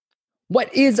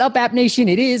What is up, App Nation?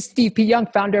 It is Steve P. Young,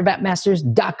 founder of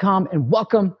appmasters.com, and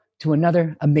welcome to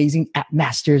another amazing App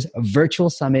Masters virtual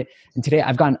summit. And today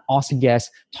I've got an awesome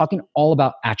guest talking all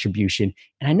about attribution.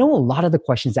 And I know a lot of the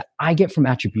questions that I get from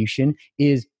attribution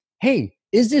is, hey,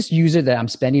 is this user that I'm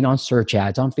spending on search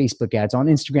ads, on Facebook ads, on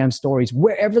Instagram stories,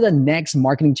 wherever the next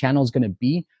marketing channel is going to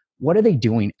be, what are they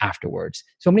doing afterwards?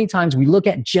 So many times we look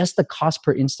at just the cost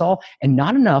per install and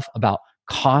not enough about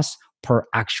cost per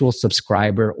actual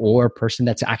subscriber or person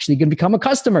that's actually going to become a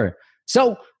customer.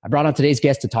 So I brought on today's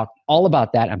guest to talk all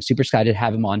about that. I'm super excited to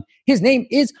have him on. His name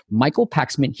is Michael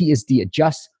Paxman. He is the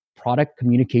Adjust product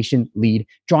communication lead,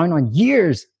 drawing on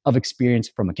years of experience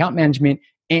from account management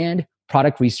and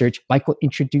product research. Michael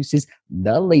introduces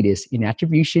the latest in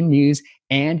attribution news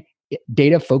and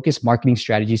data-focused marketing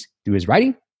strategies through his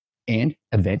writing and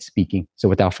event speaking. So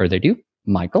without further ado,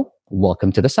 Michael,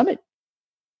 welcome to the summit.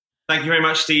 Thank you very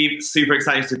much, Steve. Super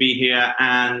excited to be here.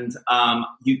 And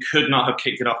you could not have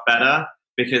kicked it off better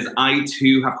because I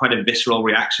too have quite a visceral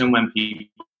reaction when people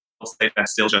say they're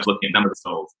still just looking at number of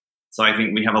installs. So I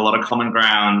think we have a lot of common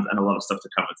ground and a lot of stuff to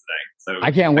cover today. So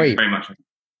I can't wait. Very much.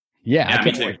 Yeah, I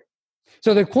can't wait.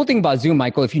 So the cool thing about Zoom,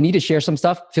 Michael, if you need to share some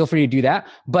stuff, feel free to do that.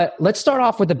 But let's start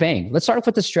off with a bang. Let's start off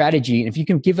with the strategy. And if you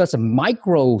can give us a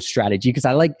micro strategy, because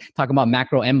I like talking about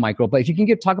macro and micro, but if you can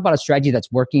talk about a strategy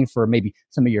that's working for maybe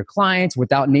some of your clients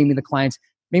without naming the clients,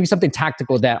 maybe something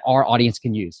tactical that our audience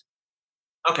can use.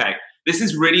 Okay. This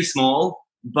is really small,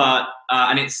 but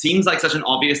and it seems like such an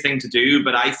obvious thing to do,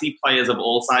 but I see players of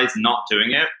all sizes not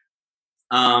doing it.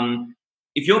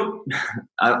 If you're,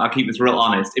 I'll keep this real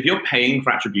honest. If you're paying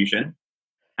for attribution,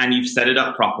 and you've set it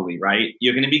up properly, right?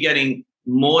 You're going to be getting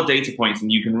more data points than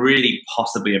you can really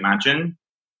possibly imagine.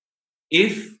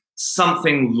 If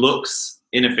something looks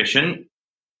inefficient,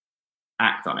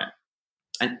 act on it.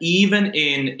 And even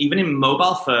in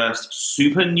mobile first,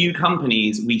 super new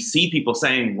companies, we see people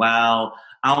saying, well,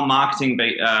 our marketing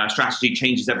strategy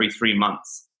changes every 3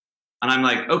 months. And I'm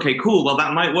like, okay, cool. Well,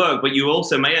 that might work, but you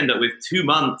also may end up with 2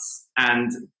 months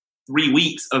and 3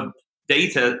 weeks of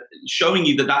data showing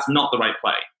you that that's not the right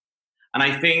play. And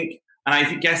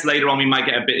I guess later on we might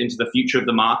get a bit into the future of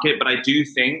the market, but I do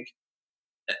think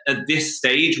at this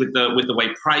stage with the way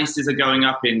prices are going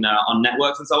up on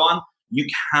networks and so on, you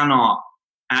cannot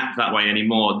act that way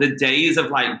anymore. The days of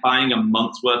like buying a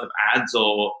month's worth of ads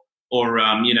or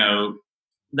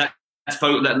let's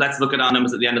look at our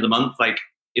numbers at the end of the month, like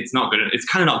it's not good. It's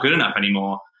kind of not good enough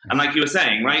anymore. And like you were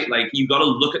saying, right? Like you got to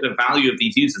look at the value of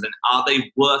these users and are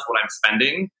they worth what I'm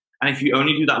spending? And if you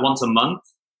only do that once a month,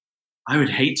 I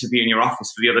would hate to be in your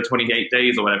office for the other 28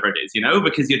 days or whatever it is,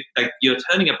 because you're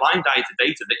turning a blind eye to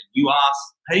data that you are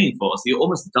paying for. So you're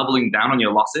almost doubling down on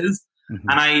your losses. Mm-hmm.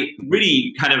 And I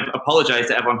really kind of apologize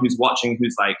to everyone who's watching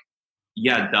who's like,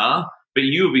 yeah, duh. But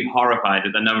you would be horrified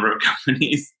at the number of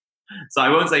companies. So I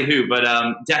won't say who, but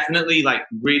definitely like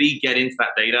really get into that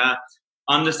data,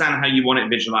 understand how you want it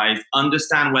visualized,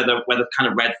 understand where the kind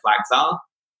of red flags are,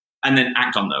 and then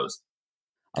act on those.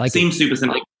 Seems super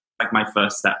simple. Like my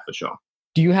first step for sure.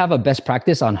 Do you have a best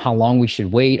practice on how long we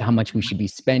should wait, how much we should be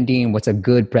spending? What's a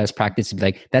good best practice to be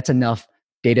like, that's enough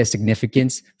data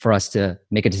significance for us to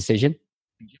make a decision?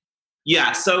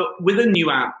 Yeah. So with a new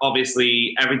app,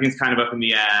 obviously everything's kind of up in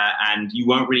the air and you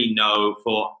won't really know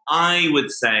for, I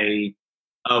would say,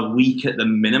 a week at the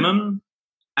minimum.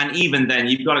 And even then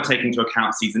you've got to take into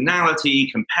account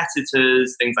seasonality,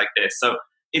 competitors, things like this. So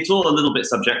it's all a little bit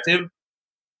subjective.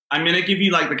 I'm going to give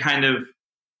you like the kind of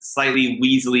slightly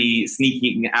weaselly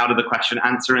sneaking out of the question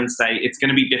answer and say it's going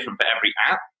to be different for every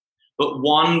app. But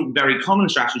one very common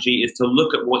strategy is to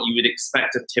look at what you would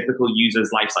expect a typical user's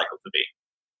lifecycle to be.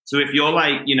 So if you're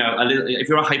like, if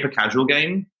you're a hyper casual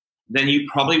game, then you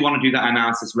probably want to do that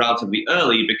analysis relatively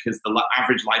early because the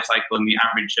average lifecycle and the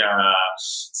average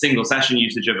single session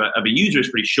usage of a user is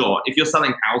pretty short. If you're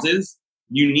selling houses,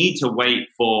 you need to wait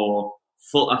for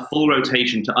a full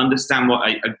rotation to understand what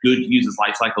a good user's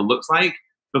lifecycle looks like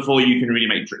before you can really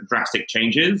make drastic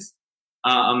changes.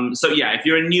 So yeah, if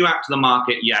you're a new app to the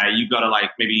market, yeah, you've got to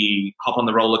like maybe hop on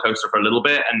the roller coaster for a little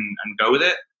bit and go with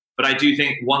it. But I do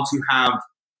think once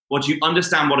you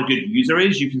understand what a good user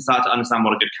is, you can start to understand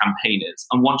what a good campaign is.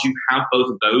 And once you have both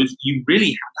of those, you really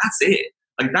have, that's it.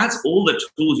 Like that's all the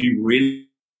tools you really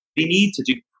need to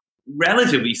do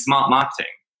relatively smart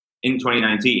marketing in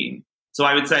 2019. So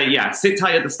I would say, yeah, sit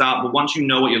tight at the start, but once you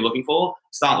know what you're looking for,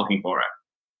 start looking for it.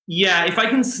 Yeah, if I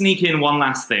can sneak in one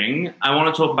last thing, I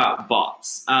want to talk about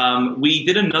bots. We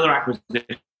did another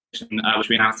acquisition, which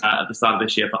we announced at the start of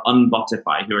this year for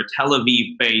Unbotify, who are a Tel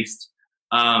Aviv-based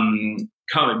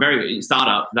very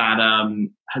startup that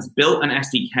has built an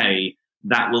SDK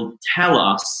that will tell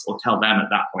us, or tell them at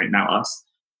that point, now us,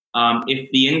 if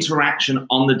the interaction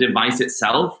on the device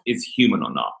itself is human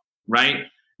or not, right?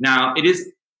 Now, it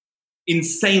is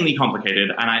insanely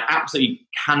complicated, and I absolutely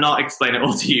cannot explain it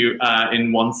all to you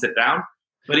in one sit down.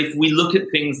 But if we look at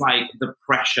things like the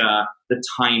pressure, the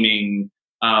timing,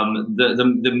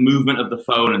 the movement of the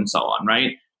phone and so on,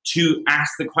 right? To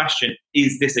ask the question,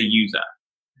 is this a user?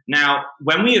 Now,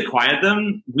 when we acquired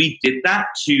them, we did that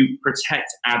to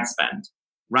protect ad spend,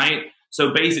 right?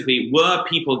 So basically, were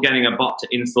people getting a bot to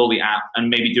install the app and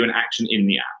maybe do an action in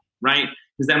the app, right?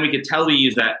 Because then we could tell the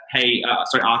user, hey,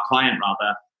 our client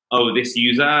rather, oh, this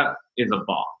user is a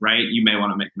bot, right? You may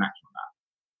want to make an action on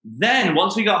that. Then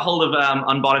once we got hold of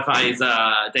Unbotify's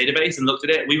database and looked at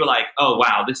it, we were like, oh,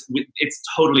 wow, it's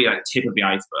totally a tip of the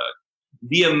iceberg.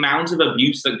 The amount of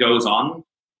abuse that goes on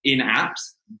in apps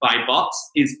by bots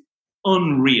is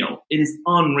unreal. It is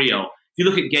unreal. If you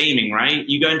look at gaming, right?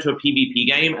 You go into a PvP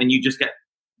game and you just get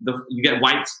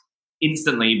wiped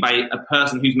instantly by a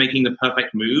person who's making the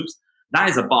perfect moves. That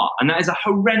is a bot, and that is a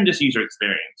horrendous user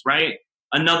experience, right?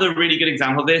 Another really good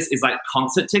example of this is like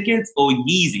concert tickets or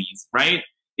Yeezys, right?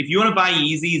 If you want to buy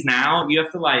Yeezys now, you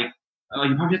have to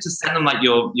you probably have to send them like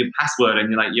your password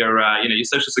and your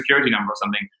social security number or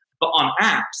something. But on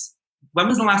apps, when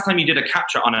was the last time you did a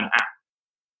capture on an app?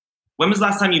 When was the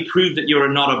last time you proved that you're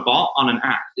not a bot on an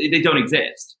app? They don't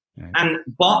exist. Right. And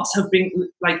bots have been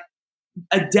like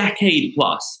a decade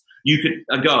plus. You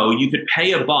could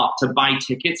pay a bot to buy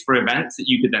tickets for events that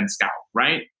you could then scalp,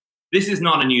 right? This is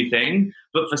not a new thing,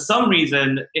 but for some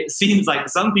reason, it seems like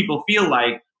some people feel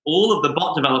like all of the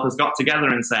bot developers got together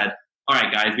and said, all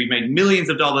right, guys, we've made millions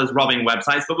of dollars robbing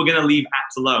websites, but we're going to leave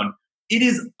apps alone. It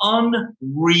is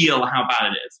unreal how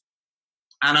bad it is.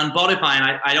 And on Botify,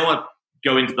 and I don't want to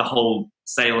go into the whole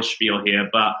sales spiel here,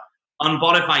 but on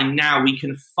Botify now, we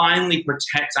can finally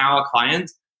protect our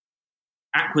clients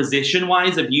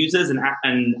acquisition-wise of users and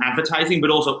advertising, but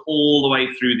also all the way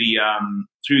through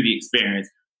the experience.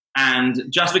 And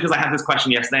just because I had this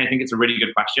question yesterday, I think it's a really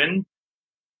good question.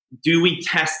 Do we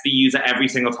test the user every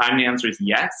single time? The answer is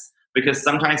yes, because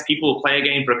sometimes people will play a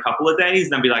game for a couple of days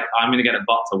and then be like, I'm going to get a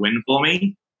bot to win for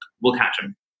me. We'll catch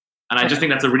them. And I just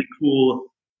think that's a really cool,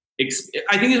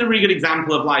 I think it's a really good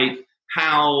example of like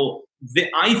how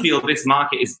I feel this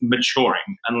market is maturing,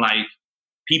 and like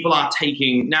people are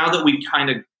taking, now that we've kind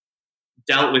of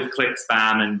dealt with click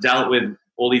spam and dealt with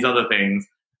all these other things,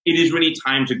 it is really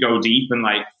time to go deep and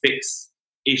like fix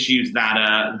issues that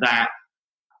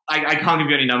I can't give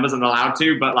you any numbers, I'm not allowed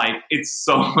to, but like it's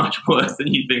so much worse than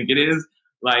you think it is.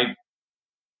 Like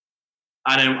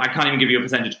I can't even give you a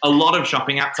percentage. A lot of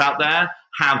shopping apps out there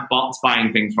have bots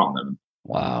buying things from them.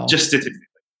 Wow. Just statistically.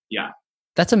 Yeah.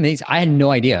 That's amazing. I had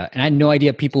no idea. And I had no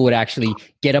idea people would actually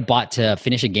get a bot to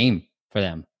finish a game for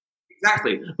them.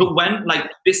 Exactly. But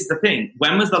this is the thing.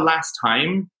 When was the last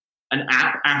time an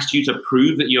app asked you to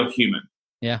prove that you're human?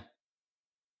 Yeah.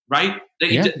 Right?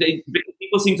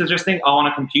 People seem to just think, on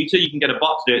a computer, you can get a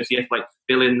bot to do it. So you have to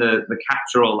fill in the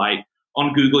capture, or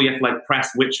on Google, you have to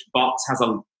press which box has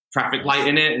a traffic light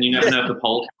in it, and you never know if the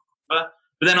poll comes.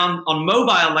 But then on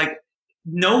mobile,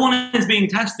 no one is being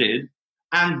tested,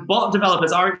 and bot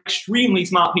developers are extremely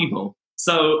smart people.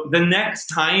 So the next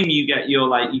time you get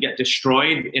you get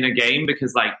destroyed in a game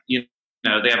because they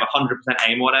have 100%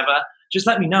 aim or whatever, just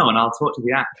let me know and I'll talk to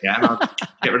the app, and I'll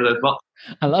get rid of those bots.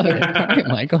 I love it. All right,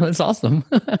 Michael, that's awesome.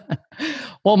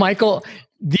 Well, Michael,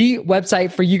 the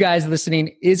website for you guys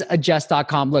listening is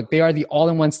adjust.com. Look, they are the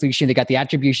all-in-one solution. They got the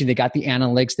attribution, they got the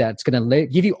analytics that's going to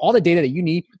give you all the data that you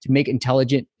need to make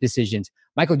intelligent decisions.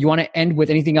 Michael, do you want to end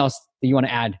with anything else that you want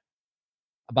to add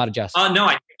about Adjust? No,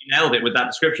 I think you nailed it with that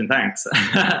description. Thanks.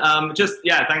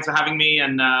 Thanks for having me.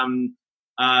 And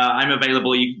I'm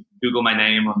available. You can Google my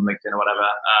name on LinkedIn or whatever.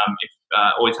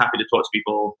 Always happy to talk to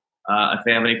people if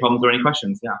they have any problems or any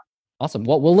questions. Yeah. Awesome.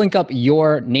 Well, we'll link up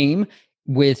your name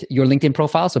with your LinkedIn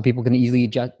profile so people can easily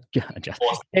adjust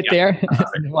awesome. Hit there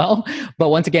as well. But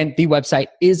once again, the website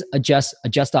is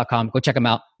adjust.com. Go check them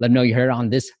out. Let them know you heard on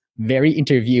this very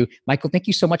interview. Michael, thank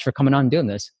you so much for coming on and doing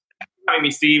this. Thanks for having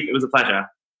me, Steve. It was a pleasure.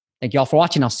 Thank you all for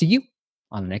watching. I'll see you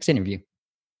on the next interview.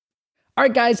 All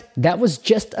right, guys, that was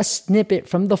just a snippet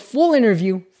from the full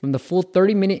interview, from the full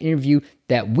 30-minute interview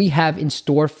that we have in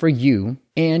store for you.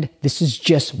 And this is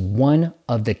just one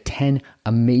of the 10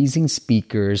 amazing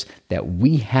speakers that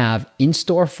we have in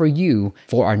store for you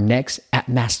for our next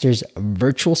AppMasters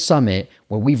Virtual Summit,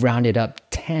 where we've rounded up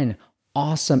 10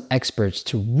 awesome experts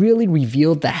to really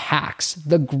reveal the hacks,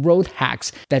 the growth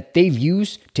hacks that they've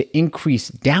used to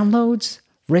increase downloads,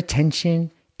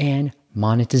 retention, and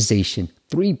monetization.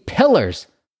 3 pillars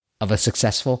of a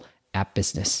successful App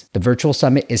Business. The virtual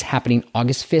summit is happening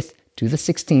August 5th to the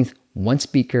 16th, one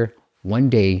speaker, one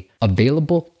day,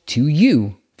 available to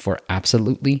you for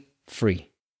absolutely free.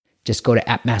 Just go to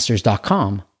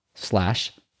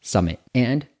appmasters.com/summit.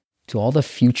 And to all the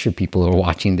future people who are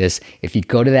watching this, if you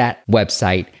go to that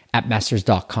website,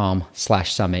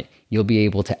 appmasters.com/summit, you'll be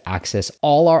able to access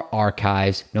all our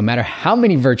archives. No matter how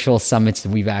many virtual summits that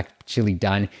we've actually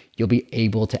done, you'll be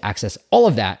able to access all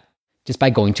of that just by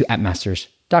going to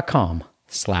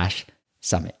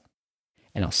appmasters.com/summit.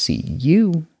 And I'll see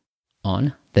you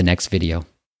on the next video.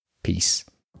 Peace.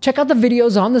 Check out the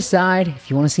videos on the side if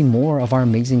you want to see more of our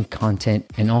amazing content.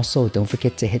 And also don't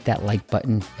forget to hit that like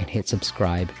button and hit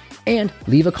subscribe. And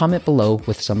leave a comment below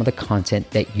with some of the content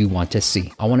that you want to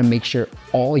see. I want to make sure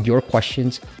all your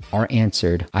questions are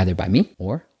answered either by me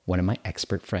or one of my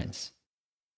expert friends.